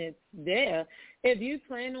maintenance there. If you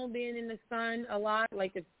plan on being in the sun a lot,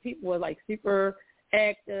 like if people are like super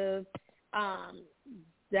active,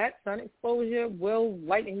 that sun exposure will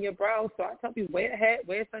lighten your brows. So I tell people, wear a hat,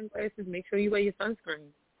 wear sunglasses, make sure you wear your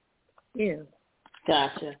sunscreen. Yeah.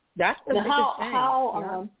 Gotcha. That's the biggest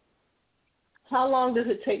thing. How long does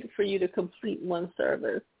it take for you to complete one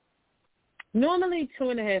service? Normally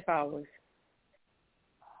 2.5 hours.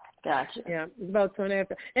 Gotcha. Yeah, it's about 2.5 hours.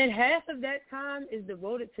 And half of that time is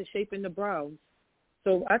devoted to shaping the brows.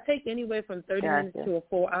 So I take anywhere from 30 minutes to a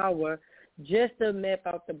full hour just to map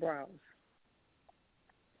out the brows.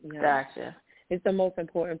 Yeah. Gotcha. It's the most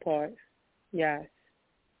important part. Yes.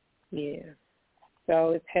 Yeah.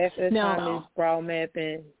 So it's half of the time is brow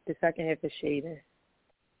mapping, the second half is shading.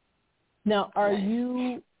 Now, are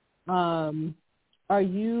you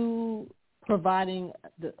providing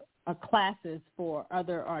classes for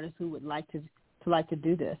other artists who would like to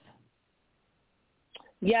do this?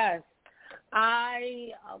 Yes.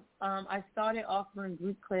 I started offering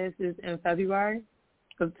group classes in February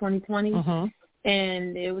of 2020,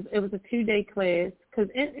 and it was a 2-day class, because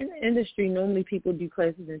in the industry normally people do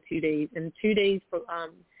classes in 2 days. And 2 days for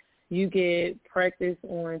you get practice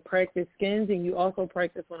on practice skins, and you also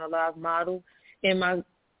practice on a live model. And my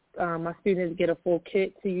my students get a full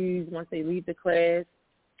kit to use once they leave the class.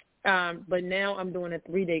 But now I'm doing a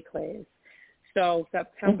 3-day class. So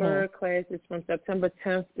September class is from September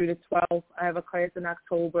 10th through the 12th. I have a class in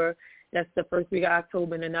October. That's the first week of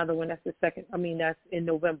October, and another one that's that's in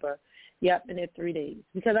November. Yep, and it's 3 days.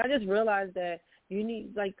 Because I just realized that you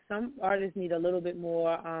need, like, some artists need a little bit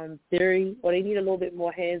more theory, or they need a little bit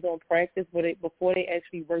more hands-on practice before they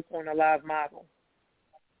actually work on a live model.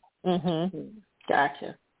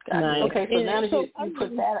 Gotcha. Nice. Okay, so now that you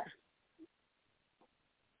put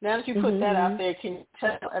that, out there, can you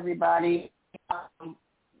tell everybody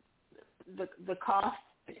the cost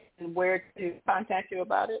and where to contact you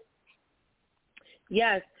about it?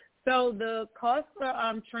 Yes. So the cost for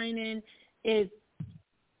training is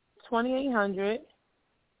 $2,800,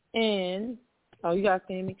 and you guys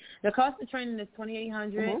can hear me. The cost of training is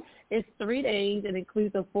 $2,800. It's 3 days. It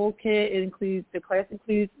includes a full kit. The class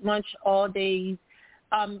includes lunch all days.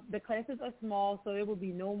 The classes are small, so it will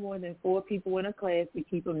be no more than 4 people in a class. We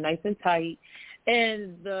keep them nice and tight.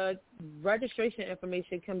 And the registration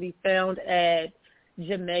information can be found at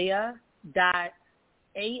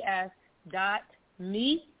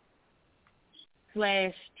jamaya.me/train-me.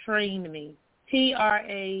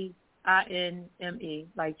 TRAINME,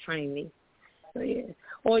 like train me. So, yeah.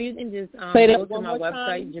 Or you can just go to my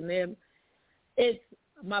website, Jamaya.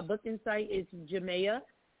 My booking site is jamaya.as.me.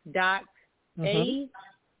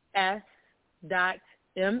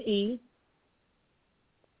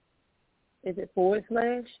 Is it /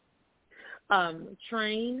 train,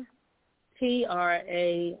 TRAINME.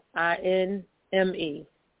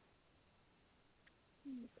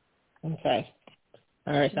 Okay.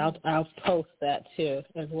 All right, so I'll post that too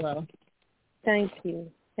as well. Thank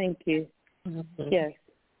you. Yes.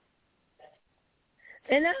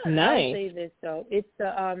 And I'll say this though, it's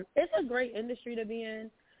a great industry to be in.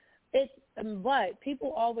 But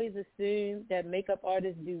people always assume that makeup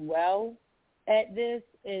artists do well at this,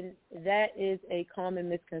 and that is a common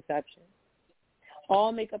misconception.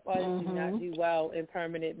 All makeup artists do not do well in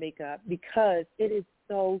permanent makeup because it is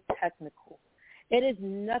so technical. It is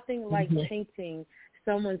nothing like painting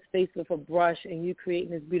someone's face with a brush and you creating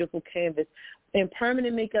this beautiful canvas. In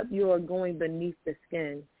permanent makeup, you are going beneath the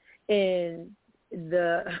skin, and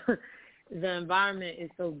the environment is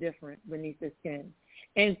so different beneath the skin.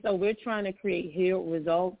 And so we're trying to create healed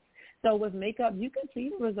results. So with makeup, you can see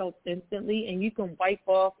the results instantly, and you can wipe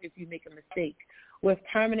off if you make a mistake. With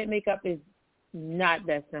permanent makeup, it's not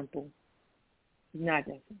that simple.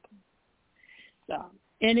 So,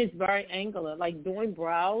 and it's very angular. Like doing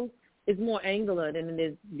brows is more angular than it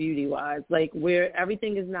is beauty-wise. Like where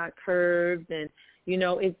everything is not curved, and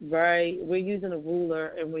we're using a ruler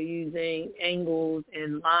and we're using angles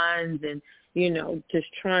and lines and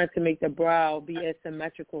just trying to make the brow be as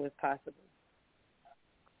symmetrical as possible.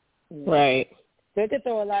 Right. So it could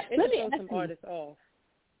throw some artists off.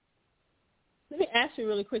 Let me ask you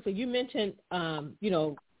really quickly. You mentioned,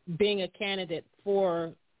 being a candidate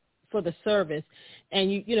for the service,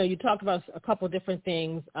 and you talked about a couple of different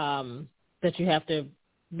things that you have to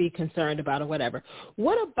be concerned about or whatever.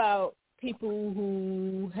 What about people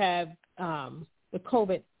who have the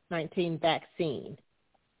COVID-19 vaccine?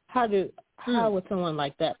 How would someone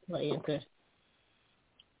like that play into?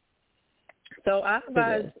 So I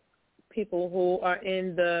advise people who are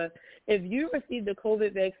if you receive the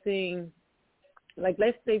COVID vaccine, like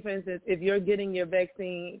let's say for instance, if you're getting your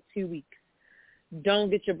vaccine 2 weeks, don't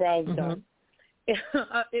get your brows done.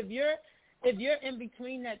 If you're in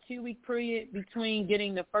between that 2 week period between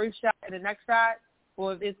getting the first shot and the next shot,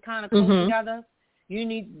 or if it's kind of close together,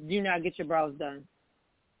 do not get your brows done.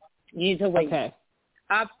 You need to wait. Okay.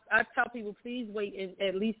 I tell people, please wait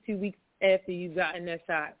at least 2 weeks after you've gotten that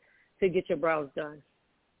shot to get your brows done.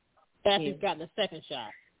 After you've gotten the second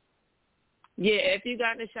shot. Yeah, if you've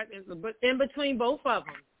gotten the second, but in between both of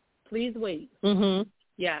them, please wait.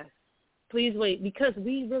 Yes, please wait, because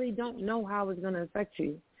we really don't know how it's going to affect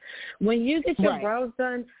you. When you get your brows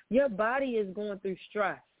done, your body is going through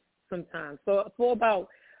stress sometimes. So for about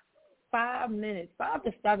 5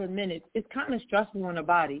 to 7 minutes, it's kind of stressful on the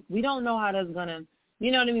body. We don't know how that's going to,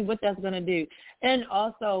 what that's going to do. And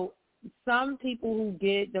also, some people who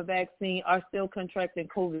get the vaccine are still contracting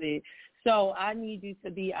COVID. So I need you to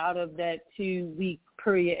be out of that 2 week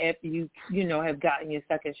period after you have gotten your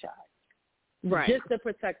second shot. Right. Just to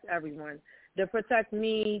protect everyone. To protect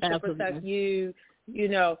me, to protect you,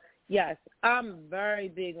 Yes, I'm very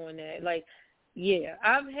big on that. Like, yeah,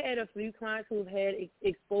 I've had a few clients who've had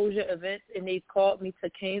exposure events and they've called me to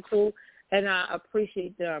cancel, and I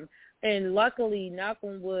appreciate them. And luckily, knock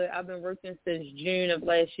on wood, I've been working since June of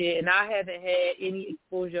last year, and I haven't had any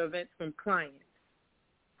exposure events from clients.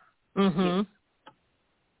 Mhm.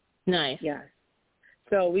 Nice. Yes.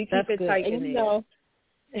 So we keep it tight in there. Know,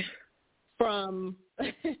 from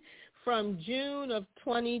June of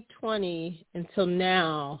 2020 until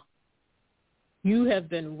now, you have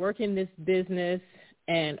been working this business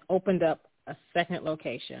and opened up a second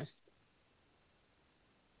location.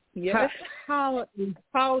 Yes. How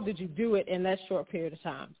did you do it in that short period of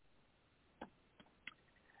time?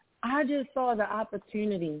 I just saw the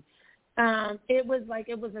opportunity. It was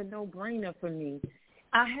a no-brainer for me.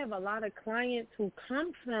 I have a lot of clients who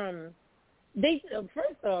come from,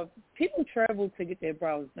 first off, people travel to get their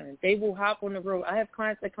brows done. They will hop on the road. I have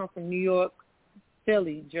clients that come from New York,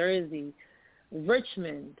 Philly, Jersey,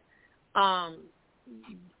 Richmond,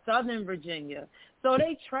 Southern Virginia. So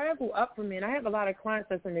they travel up from me, and I have a lot of clients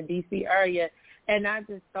that's in the D.C. area, and I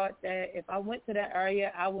just thought that if I went to that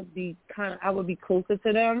area, I would be closer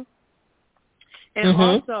to them. And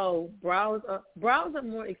also, brows are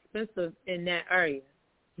more expensive in that area.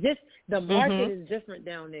 Just the market is different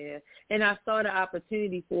down there, and I saw the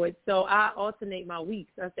opportunity for it. So I alternate my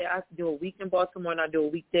weeks. I say I do a week in Baltimore and I do a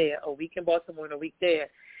week there, a week in Baltimore and a week there.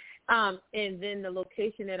 And then the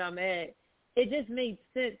location that I'm at, it just made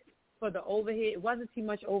sense for the overhead. It wasn't too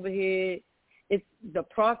much overhead. The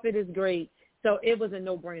profit is great, so it was a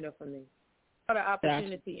no-brainer for me. I saw the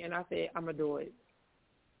opportunity, and I said I'm gonna do it.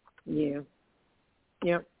 Yeah.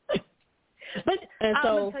 Yep. But I'm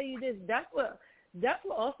gonna tell you this. That's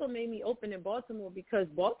what also made me open in Baltimore, because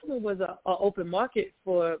Baltimore was a open market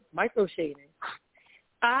for micro shading.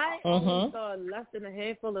 I only saw less than a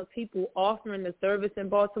handful of people offering the service in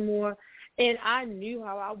Baltimore, and I knew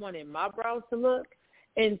how I wanted my brows to look.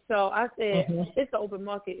 And so I said, it's an open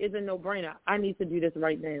market. It's a no-brainer. I need to do this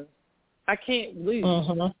right now. I can't lose.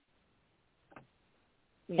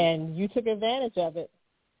 And you took advantage of it,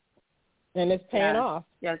 and it's paying off.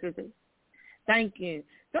 Yes, it is. Thank you.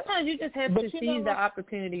 Sometimes you just have to seize the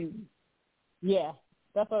opportunity. Yeah,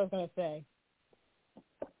 that's what I was going to say.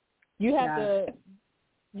 You have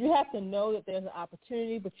to know that there's an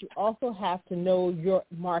opportunity, but you also have to know your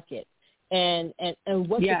market and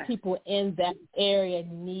what the people in that area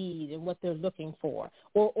need and what they're looking for,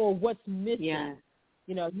 or what's missing. Yeah.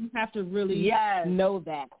 You know, you have to really know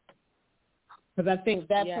that, because I think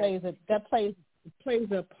that plays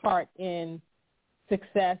a part in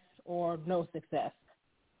success or no success.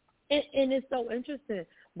 And it's so interesting,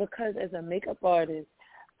 because as a makeup artist,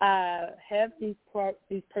 I have these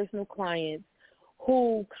personal clients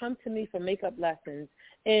who come to me for makeup lessons,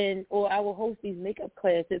 or I will host these makeup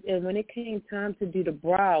classes, and when it came time to do the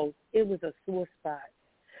brows, it was a sore spot.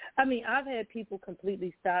 I mean, I've had people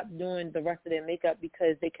completely stop doing the rest of their makeup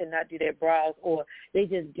because they could not do their brows, or they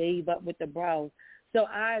just gave up with the brows. So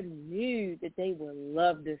I knew that they would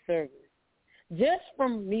love this service. Just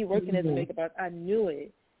from me working as a makeup artist, I knew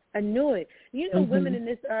it. You know, women in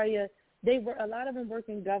this area, a lot of them work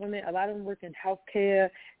in government, a lot of them work in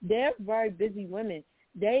healthcare. They're very busy women.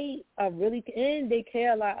 They are really, and they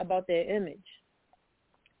care a lot about their image.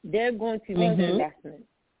 They're going to make an investment.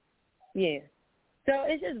 Yeah. So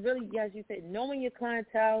it's just really, as you said, knowing your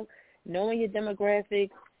clientele, knowing your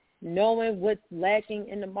demographics, knowing what's lacking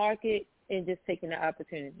in the market, and just taking the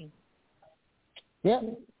opportunity.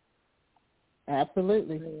 Yep.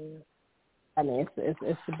 Absolutely. I mean,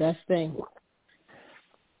 it's the best thing.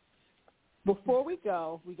 Before we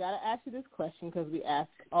go, we got to ask you this question, because we ask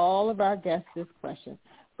all of our guests this question.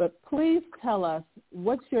 But please tell us,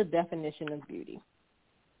 what's your definition of beauty?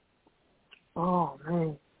 Oh,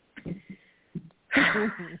 man.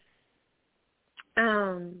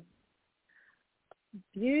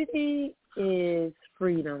 Beauty is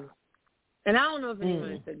freedom. And I don't know if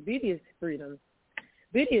anyone has said beauty is freedom.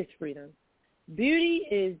 Beauty is freedom. Beauty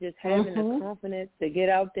is just having the confidence to get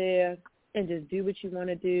out there and just do what you want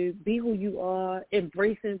to do, be who you are,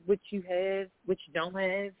 embracing what you have, what you don't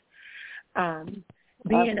have,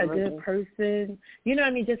 being a good person. You know what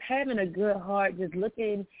I mean? Just having a good heart, just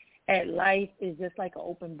looking at life is just like an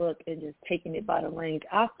open book and just taking it by the reins.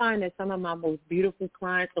 I find that some of my most beautiful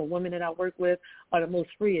clients or women that I work with are the most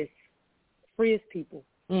freest people.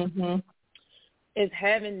 Is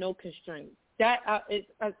having no constraints.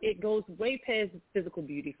 It goes way past physical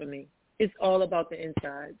beauty for me. It's all about the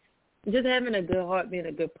insides. Just having a good heart, being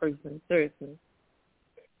a good person, seriously.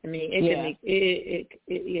 I mean, it can make it.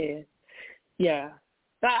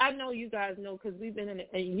 But I know you guys know, because we've been and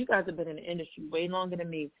you guys have been in the industry way longer than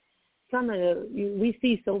me. We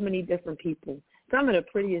see so many different people. Some of the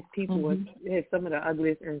prettiest people have some of the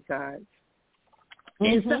ugliest insides.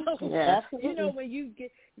 And so, when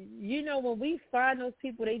when we find those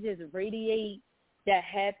people, they just radiate that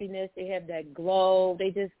happiness. They have that glow.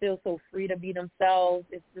 They just feel so free to be themselves.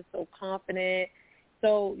 It's just so confident.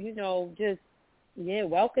 So,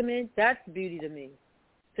 welcoming, that's beauty to me.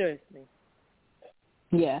 Seriously.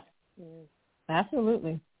 Yeah.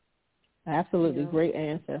 Absolutely. Absolutely. Great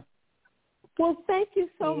answer. Well, thank you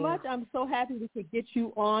so much. I'm so happy we could get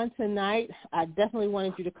you on tonight. I definitely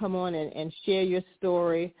wanted you to come on and share your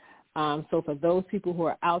story. So for those people who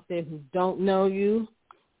are out there who don't know you,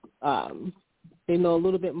 they know a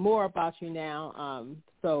little bit more about you now.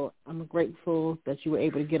 So I'm grateful that you were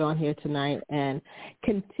able to get on here tonight, and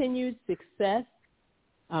continued success.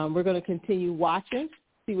 We're going to continue watching,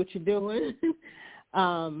 see what you're doing.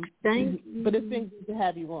 Thank you. But it's been good to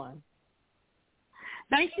have you on.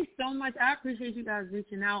 Thank you so much. I appreciate you guys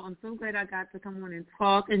reaching out. I'm so glad I got to come on and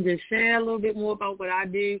talk and just share a little bit more about what I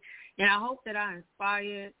do. And I hope that I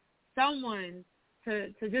inspired someone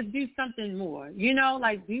to just do something more, do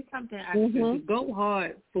something extra. Go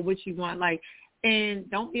hard for what you want, and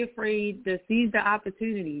don't be afraid to seize the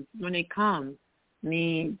opportunities when they come. I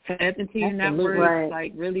mean, tap into your network,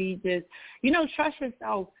 really just, trust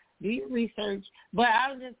yourself, do your research. But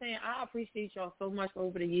I was just saying, I appreciate y'all so much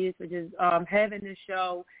over the years for just having this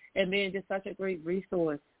show and being just such a great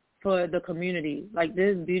resource for the community.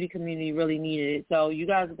 This beauty community really needed it. So you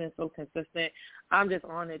guys have been so consistent. I'm just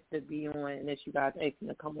honored to be on and that you guys asked me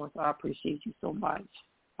to come on. So I appreciate you so much.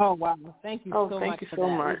 Oh, wow. Thank you so much. Thank you so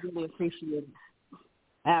much. I really appreciate it.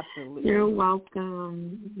 Absolutely. You're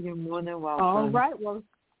welcome. You're more than welcome. All right. Well,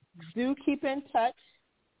 do keep in touch.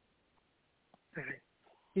 All right.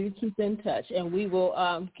 Do keep in touch, and we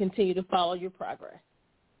will continue to follow your progress.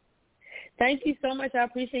 Thank you so much. I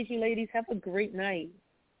appreciate you, ladies. Have a great night.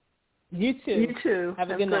 You too. You too. Have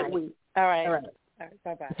a good night. Week. All right. All right.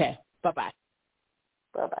 Bye-bye. Okay. Bye-bye.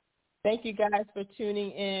 Bye-bye. Thank you guys for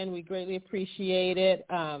tuning in. We greatly appreciate it.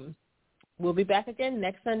 We'll be back again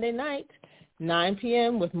next Sunday night, 9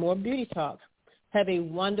 p.m. with more Beauty Talk. Have a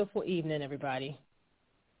wonderful evening, everybody.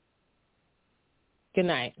 Good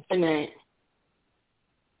night. Good night.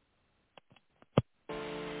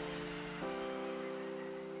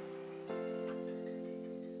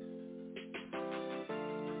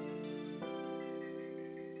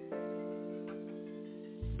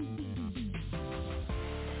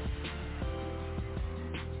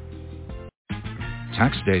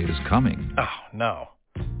 Tax day is coming. Oh, no.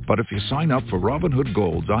 But if you sign up for Robinhood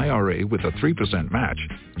Gold's IRA with a 3% match,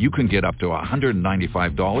 you can get up to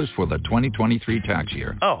 $195 for the 2023 tax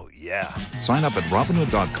year. Oh, yeah. Sign up at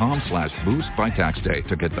Robinhood.com/boost by tax day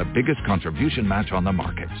to get the biggest contribution match on the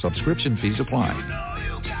market. Subscription fees apply.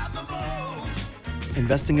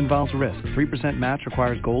 Investing involves risk. 3% match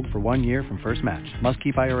requires gold for 1 year from first match. Must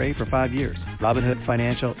keep IRA for 5 years. Robinhood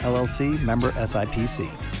Financial, LLC, member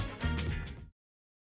SIPC.